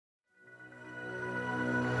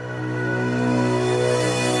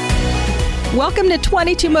Welcome to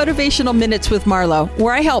 22 Motivational Minutes with Marlo,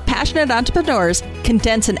 where I help passionate entrepreneurs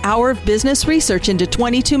condense an hour of business research into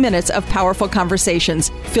 22 minutes of powerful conversations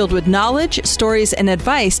filled with knowledge, stories, and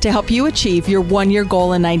advice to help you achieve your one-year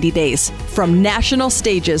goal in 90 days. From national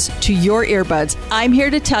stages to your earbuds, I'm here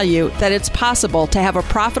to tell you that it's possible to have a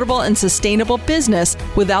profitable and sustainable business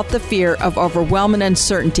without the fear of overwhelm and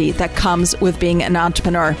uncertainty that comes with being an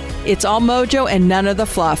entrepreneur. It's all mojo and none of the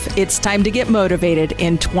fluff. It's time to get motivated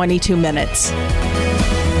in 22 minutes.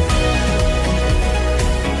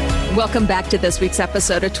 Welcome back to this week's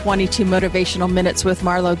episode of 22 Motivational Minutes with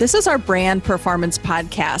Marlo. This is our brand performance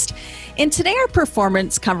podcast. And today our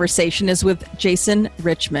performance conversation is with Jason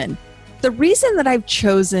Richman. The reason that I've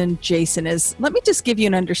chosen Jason is, let me just give you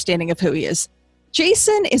an understanding of who he is.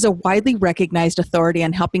 Jason is a widely recognized authority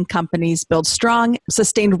on helping companies build strong,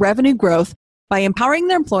 sustained revenue growth by empowering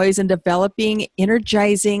their employees and developing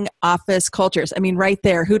energizing office cultures. I mean, right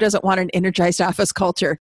there, who doesn't want an energized office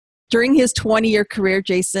culture? During his 20-year career,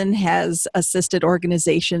 Jason has assisted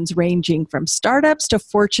organizations ranging from startups to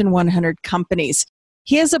Fortune 100 companies.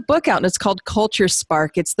 He has a book out and it's called Culture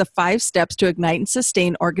Spark. It's the 5 steps to ignite and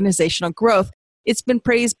sustain organizational growth. It's been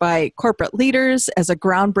praised by corporate leaders as a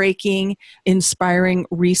groundbreaking, inspiring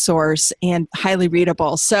resource and highly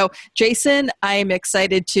readable. So, Jason, I'm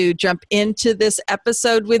excited to jump into this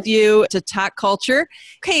episode with you to talk culture.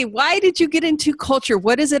 Okay, why did you get into culture?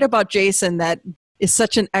 What is it about Jason that is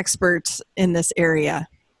such an expert in this area?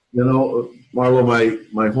 You know, Marlo,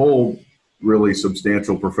 my whole really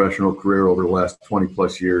substantial professional career over the last 20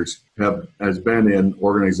 plus years has been in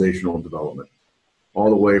organizational development, all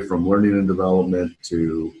the way from learning and development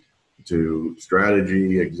to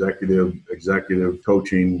strategy, executive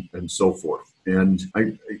coaching, and so forth. And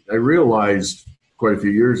I realized quite a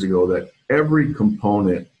few years ago that every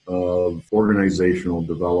component of organizational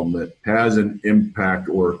development has an impact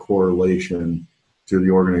or a correlation to the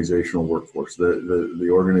organizational workforce, the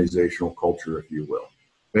organizational culture, if you will.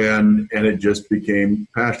 And it just became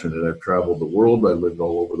passionate. I've traveled the world. I lived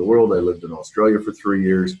all over the world. I lived in Australia for 3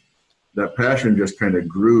 years. That passion just kind of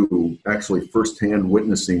grew, actually firsthand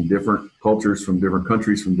witnessing different cultures from different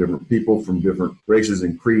countries, from different people, from different races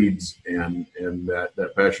and creeds, and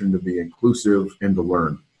that passion to be inclusive and to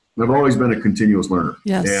learn. I've always been a continuous learner.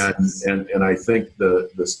 Yes. And I think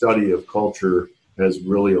the study of culture has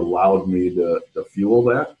really allowed me to fuel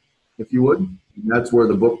that, if you would. And that's where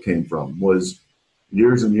the book came from, was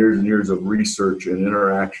years and years and years of research and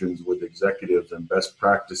interactions with executives and best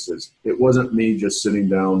practices. It wasn't me just sitting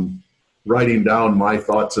down, writing down my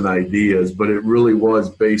thoughts and ideas, but it really was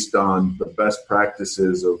based on the best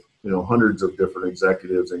practices of, hundreds of different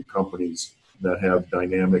executives and companies that have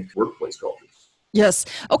dynamic workplace cultures. Yes.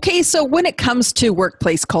 Okay, so when it comes to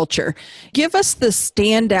workplace culture, give us the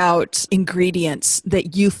standout ingredients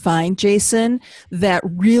that you find, Jason, that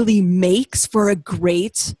really makes for a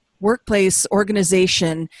great workplace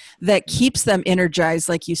organization that keeps them energized,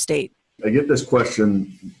 like you state. I get this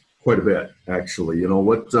question quite a bit, actually.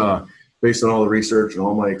 Based on all the research and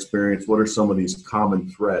all my experience, what are some of these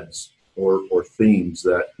common threads or themes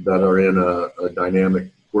that are in a dynamic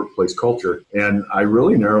workplace culture? And I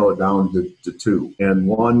really narrow it down to 2. And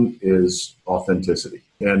one is authenticity.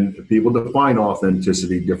 And people define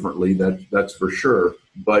authenticity differently, that's for sure.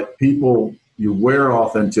 But you wear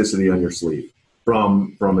authenticity on your sleeve.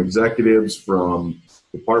 From executives, from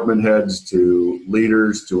department heads to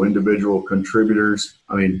leaders to individual contributors.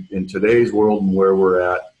 I mean, in today's world and where we're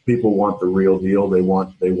at, people want the real deal. They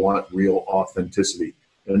want real authenticity.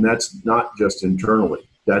 And that's not just internally,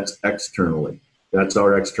 that's externally. That's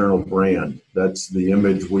our external brand. That's the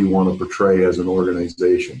image we want to portray as an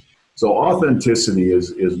organization. So authenticity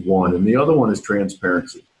is one. And the other one is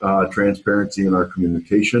transparency. Transparency in our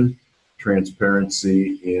communication,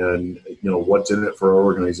 transparency in what's in it for our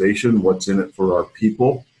organization, what's in it for our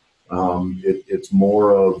people. It's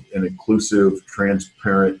more of an inclusive,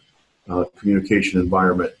 transparent communication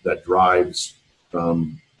environment that drives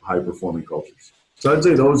high-performing cultures. So I'd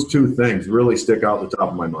say those 2 things really stick out the top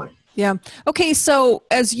of my mind. Yeah. Okay, so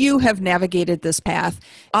as you have navigated this path,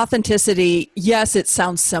 authenticity, yes, it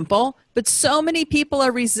sounds simple, but so many people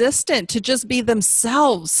are resistant to just be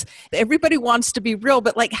themselves. Everybody wants to be real,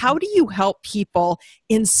 but how do you help people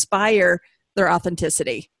inspire their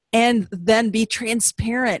authenticity and then be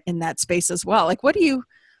transparent in that space as well? What do you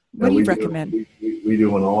recommend? We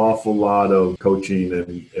do an awful lot of coaching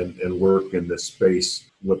and work in this space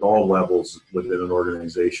with all levels within an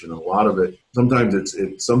organization. A lot of it, sometimes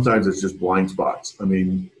it's just blind spots. I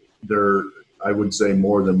mean, I would say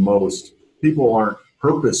more than most, people aren't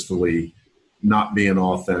purposefully not being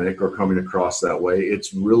authentic or coming across that way.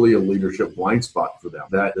 It's really a leadership blind spot for them,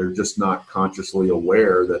 that they're just not consciously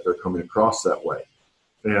aware that they're coming across that way.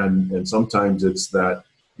 And sometimes it's that,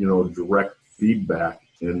 direct feedback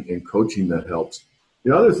and coaching that helps.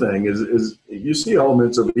 The other thing is you see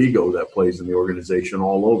elements of ego that plays in the organization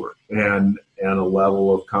all over, and a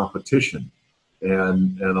level of competition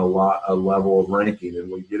and a level of ranking.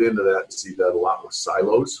 And we get into that and see that a lot with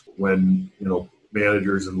silos when,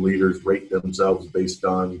 managers and leaders rate themselves based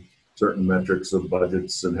on certain metrics of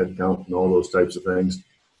budgets and headcount and all those types of things.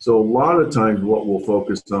 So a lot of times what we'll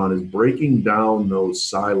focus on is breaking down those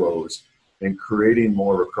silos and creating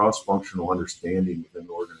more of a cross-functional understanding within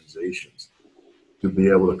organizations to be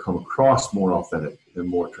able to come across more authentic and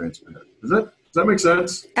more transparent. Does that make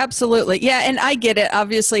sense? Absolutely. Yeah. And I get it.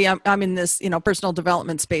 Obviously, I'm in this, personal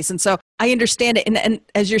development space. And so I understand it. And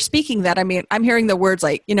as you're speaking that, I'm hearing the words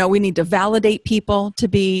like, we need to validate people to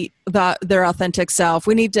be their authentic self.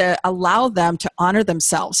 We need to allow them to honor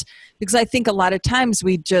themselves, because I think a lot of times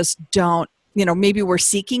we just don't, maybe we're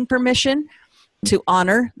seeking permission to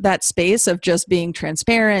honor that space of just being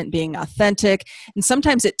transparent, being authentic. And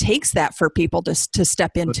sometimes it takes that for people to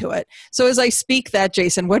step into it. So as I speak that,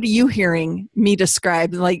 Jason, what are you hearing me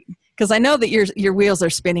describe? Because I know that your wheels are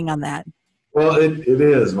spinning on that. Well, it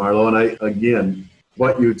is, Marlo. And again,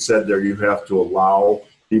 what you'd said there, you have to allow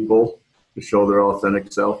people to show their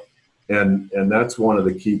authentic self. And that's one of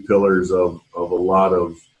the key pillars of a lot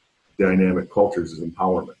of dynamic cultures is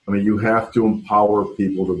empowerment. You have to empower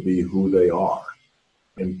people to be who they are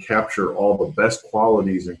and capture all the best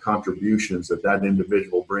qualities and contributions that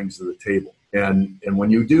individual brings to the table. And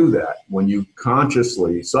when you do that, when you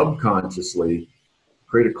consciously, subconsciously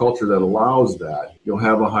create a culture that allows that, you'll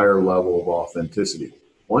have a higher level of authenticity.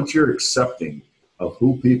 Once you're accepting of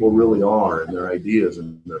who people really are and their ideas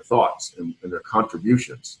and their thoughts and their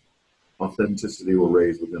contributions, authenticity will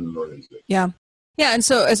raise within an organization. Yeah. Yeah. And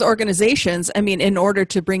so as organizations, in order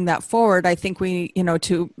to bring that forward, I think we,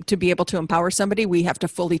 to be able to empower somebody, we have to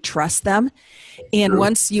fully trust them. And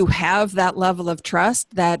once you have that level of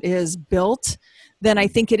trust that is built, then I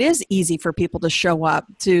think it is easy for people to show up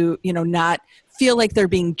to, not feel like they're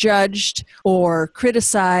being judged or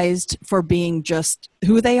criticized for being just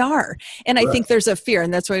who they are. And I think there's a fear.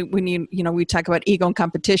 And that's why when we talk about ego and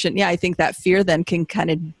competition, I think that fear then can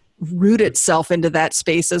kind of root itself into that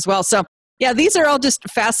space as well. So yeah, these are all just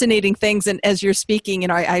fascinating things. And as you're speaking,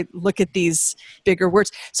 I look at these bigger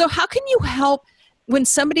words. So how can you help when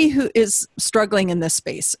somebody who is struggling in this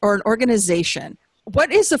space or an organization,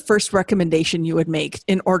 what is the first recommendation you would make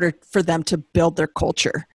in order for them to build their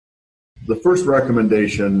culture? The first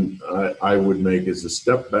recommendation I would make is to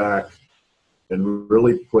step back and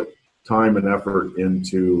really put time and effort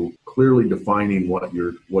into clearly defining what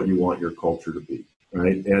you want your culture to be,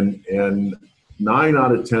 right? And 9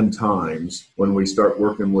 out of 10 times when we start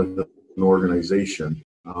working with an organization,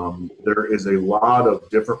 there is a lot of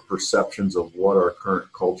different perceptions of what our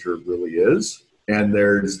current culture really is. And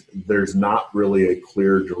there's not really a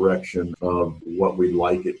clear direction of what we'd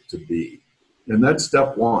like it to be. And that's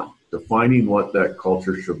step one, defining what that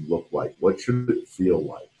culture should look like. What should it feel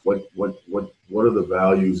like? What are the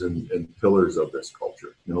values and pillars of this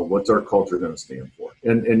culture? What's our culture going to stand for?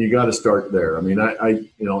 And you got to start there. And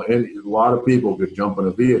a lot of people could jump in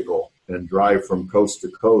a vehicle and drive from coast to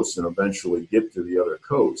coast and eventually get to the other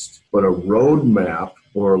coast. But a roadmap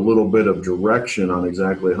or a little bit of direction on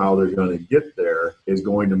exactly how they're going to get there is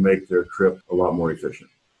going to make their trip a lot more efficient.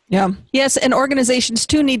 Yeah. Yes. And organizations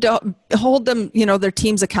too need to hold them, their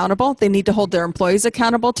teams accountable. They need to hold their employees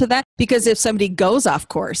accountable to that, because if somebody goes off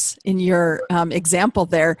course in your example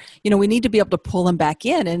there, we need to be able to pull them back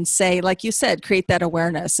in and say, like you said, create that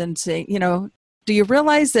awareness and say, do you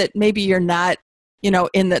realize that maybe you're not,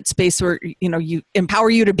 in that space where, you empower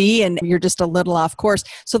you to be and you're just a little off course.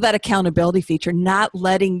 So that accountability feature, not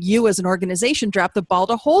letting you as an organization drop the ball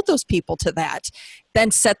to hold those people to that,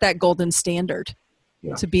 then set that golden standard.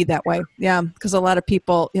 Yeah. To be that way. Yeah. Because a lot of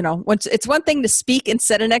people, once it's one thing to speak and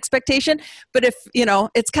set an expectation, but if,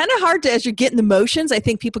 it's kind of hard to, as you get in the motions, I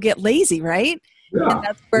think people get lazy, right? Yeah. And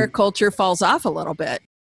that's where culture falls off a little bit.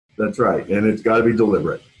 That's right. And it's got to be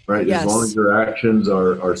deliberate, right? Yes. As long as your actions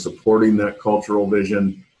are supporting that cultural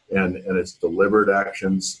vision and it's deliberate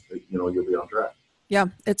actions, you'll be on track. Yeah,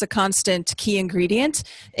 it's a constant key ingredient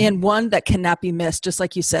and one that cannot be missed, just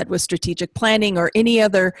like you said, with strategic planning or any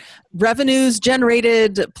other revenues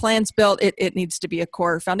generated, plans built, it needs to be a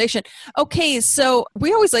core foundation. Okay, so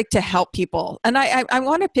we always like to help people, and I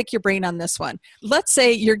want to pick your brain on this one. Let's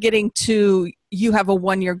say you have a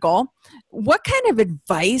 1-year goal. What kind of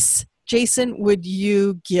advice, Jason, would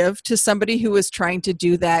you give to somebody who is trying to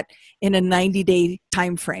do that in a 90-day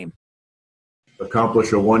time frame?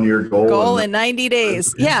 Accomplish a 1-year goal in 90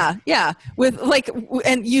 days. Yeah. With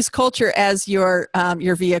and use culture as your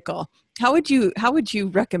vehicle. How would you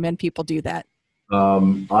recommend people do that?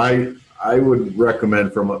 I would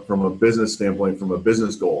recommend from a business standpoint, from a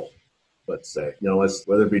business goal, let's say,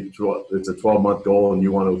 whether it be it's a 12-month goal and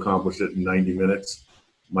you want to accomplish it in 90 minutes.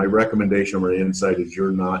 My recommendation or insight is you're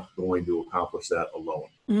not going to accomplish that alone.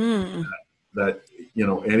 That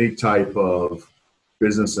any type of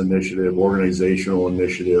business initiative, organizational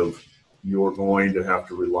initiative, you're going to have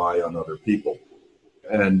to rely on other people.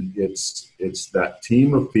 And it's that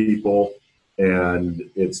team of people and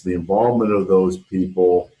it's the involvement of those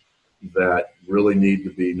people that really need to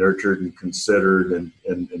be nurtured and considered and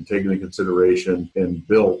taken into consideration and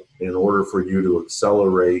built in order for you to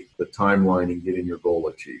accelerate the timeline in getting your goal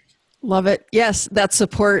achieved. Love it. Yes, that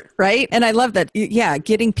support, right? And I love that. Yeah,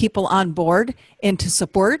 getting people on board and to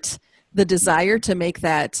support the desire to make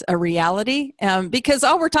that a reality, because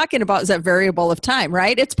all we're talking about is that variable of time,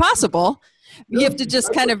 right? It's possible. You have to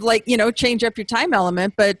just kind of change up your time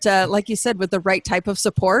element. But like you said, with the right type of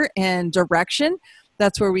support and direction,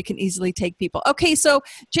 that's where we can easily take people. Okay, so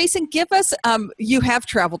Jason, give us, you have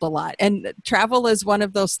traveled a lot, and travel is one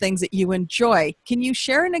of those things that you enjoy. Can you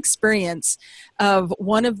share an experience of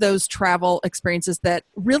one of those travel experiences that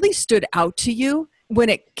really stood out to you when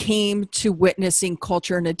it came to witnessing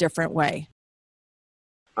culture in a different way?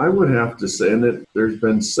 I would have to say that there's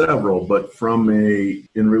been several, but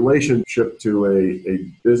in relationship to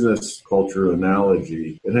a business culture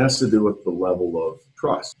analogy, it has to do with the level of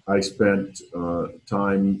trust. I spent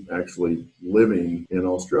time actually living in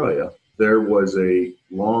Australia. There was a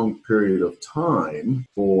long period of time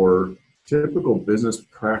for typical business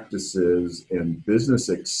practices and business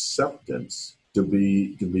acceptance to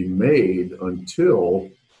be made until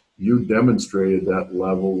you demonstrated that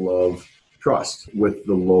level of trust with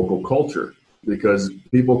the local culture, because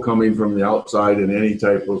people coming from the outside in any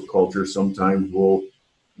type of culture sometimes will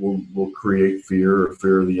create fear of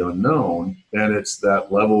the unknown. And it's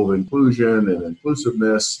that level of inclusion and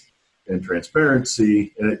inclusiveness and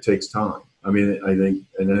transparency, and it takes time. I think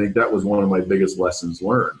that was one of my biggest lessons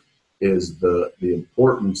learned, is the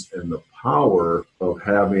importance and the power of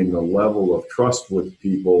having the level of trust with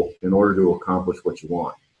people in order to accomplish what you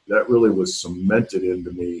want. That really was cemented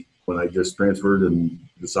into me when I just transferred and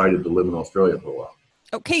decided to live in Australia for a while.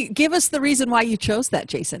 Okay, give us the reason why you chose that,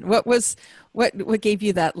 Jason. What gave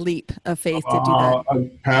you that leap of faith to do that? A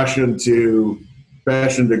passion to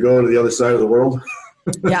go to the other side of the world.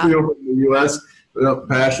 Yeah. In the U.S.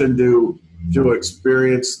 Passion to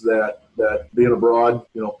experience that being abroad,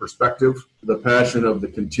 perspective. The passion of the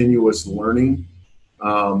continuous learning.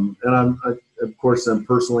 And I'm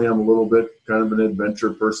personally, I'm a little bit kind of an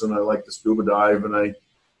adventure person. I like to scuba dive, and I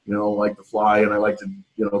like to fly, and I like to,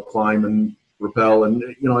 climb and rappel, and,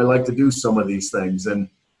 I like to do some of these things. And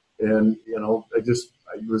I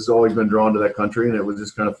was always been drawn to that country, and it was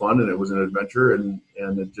just kind of fun, and it was an adventure, and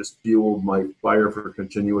it just fueled my fire for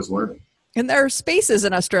continuous learning. And there are spaces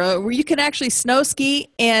in Australia where you can actually snow ski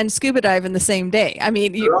and scuba dive in the same day. I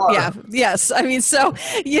mean, yes. I mean, so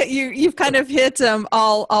you've kind of hit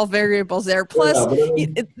all variables there. Plus,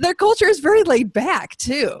 their culture is very laid back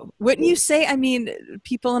too. Wouldn't you say? I mean,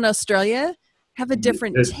 people in Australia have a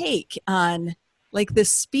different take on the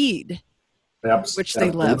speed which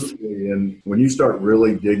they live. And when you start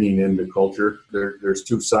really digging into culture, there's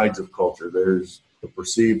two sides of culture. There's the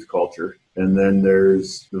perceived culture, and then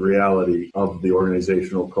there's the reality of the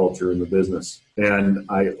organizational culture in the business. And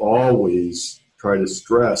I always try to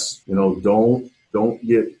stress, don't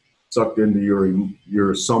get sucked into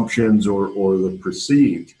your assumptions or the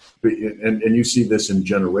perceived. And you see this in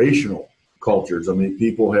generational cultures. I mean,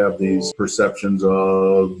 people have these perceptions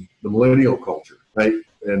of the millennial culture, right?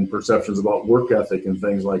 And perceptions about work ethic and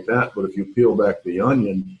things like that. But if you peel back the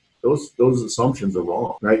onion, those assumptions are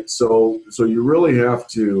wrong, right? So you really have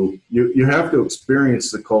to you have to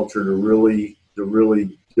experience the culture to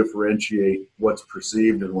really differentiate what's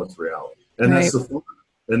perceived and what's reality. And That's the fun.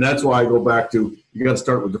 And that's why I go back to, you got to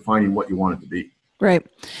start with defining what you want it to be. Right.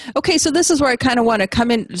 Okay, so this is where I kind of want to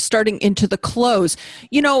come in, starting into the close.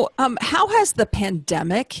 How has the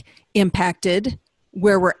pandemic impacted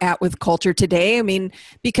where we're at with culture today? I mean,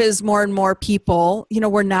 because more and more people,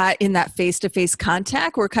 we're not in that face-to-face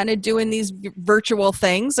contact. We're kind of doing these virtual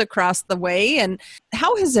things across the way. And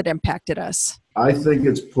how has it impacted us? I think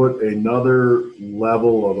it's put another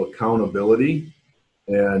level of accountability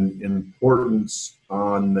and importance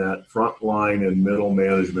on that frontline and middle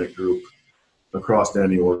management group across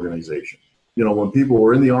any organization. when people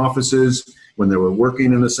were in the offices, when they were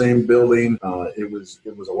working in the same building, it was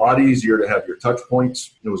a lot easier to have your touch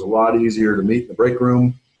points. It was a lot easier to meet in the break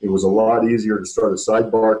room. It was a lot easier to start a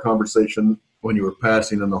sidebar conversation when you were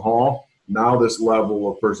passing in the hall. Now this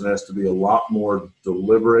level of person has to be a lot more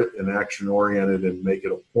deliberate and action-oriented and make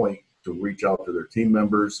it a point to reach out to their team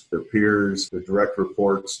members, their peers, their direct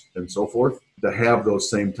reports, and so forth, to have those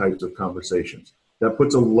same types of conversations. That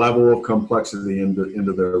puts a level of complexity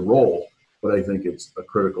into their role, but I think it's a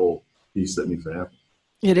critical piece that needs to happen.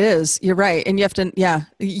 It is. You're right. And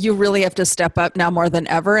you really have to step up now more than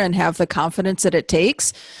ever and have the confidence that it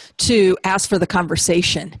takes to ask for the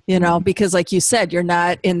conversation, because like you said, you're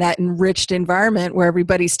not in that enriched environment where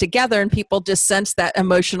everybody's together and people just sense that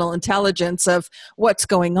emotional intelligence of what's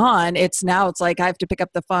going on. It's like I have to pick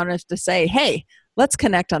up the phone and to say, hey, let's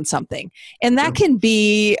connect on something. And that can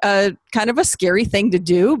be a kind of a scary thing to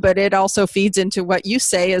do, but it also feeds into what you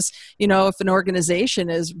say is, if an organization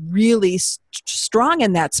is really strong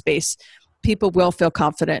in that space, people will feel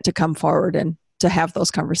confident to come forward and to have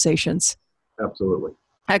those conversations. Absolutely.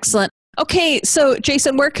 Excellent. Okay. So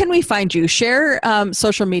Jason, where can we find you? Share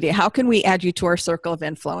social media. How can we add you to our circle of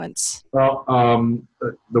influence? Well,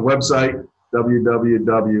 the website,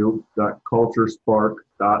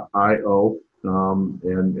 www.culturespark.io.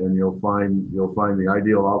 And you'll find the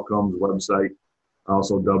Ideal Outcomes website,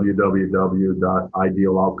 also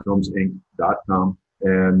www.idealoutcomesinc.com,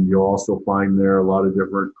 and you'll also find there a lot of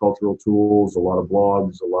different cultural tools, a lot of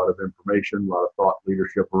blogs, a lot of information, a lot of thought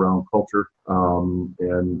leadership around culture,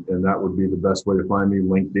 and that would be the best way to find me.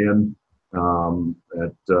 LinkedIn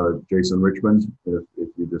at Jason Richmond. If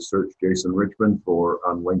you just search Jason Richmond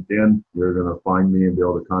on LinkedIn, you're going to find me and be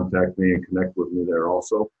able to contact me and connect with me there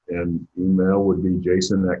also. And email would be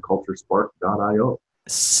jason@culturespark.io.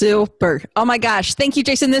 Super. Oh my gosh. Thank you,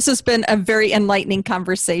 Jason. This has been a very enlightening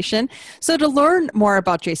conversation. So to learn more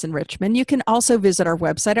about Jason Richmond, you can also visit our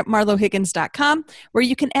website at marlohiggins.com, where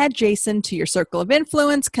you can add Jason to your circle of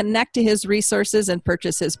influence, connect to his resources, and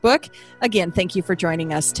purchase his book. Again, thank you for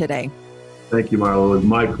joining us today. Thank you, Marlo. It was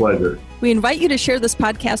my pleasure. We invite you to share this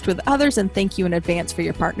podcast with others and thank you in advance for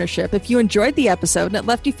your partnership. If you enjoyed the episode and it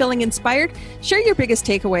left you feeling inspired, share your biggest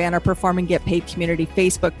takeaway on our Perform and Get Paid community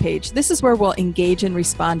Facebook page. This is where we'll engage and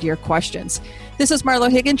respond to your questions. This is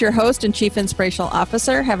Marlo Higgins, your host and Chief Inspirational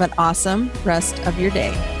Officer. Have an awesome rest of your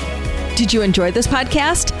day. Did you enjoy this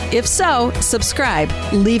podcast? If so, subscribe,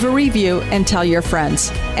 leave a review, and tell your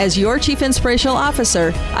friends. As your Chief Inspirational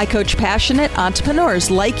Officer, I coach passionate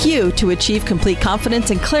entrepreneurs like you to achieve complete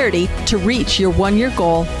confidence and clarity to reach your one-year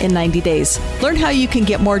goal in 90 days. Learn how you can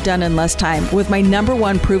get more done in less time with my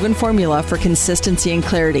 #1 proven formula for consistency and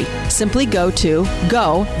clarity. Simply go to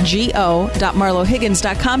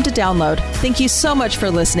go.marlohiggins.com to download. Thank you so much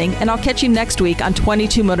for listening, and I'll catch you next week on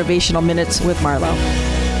 22 Motivational Minutes with Marlo.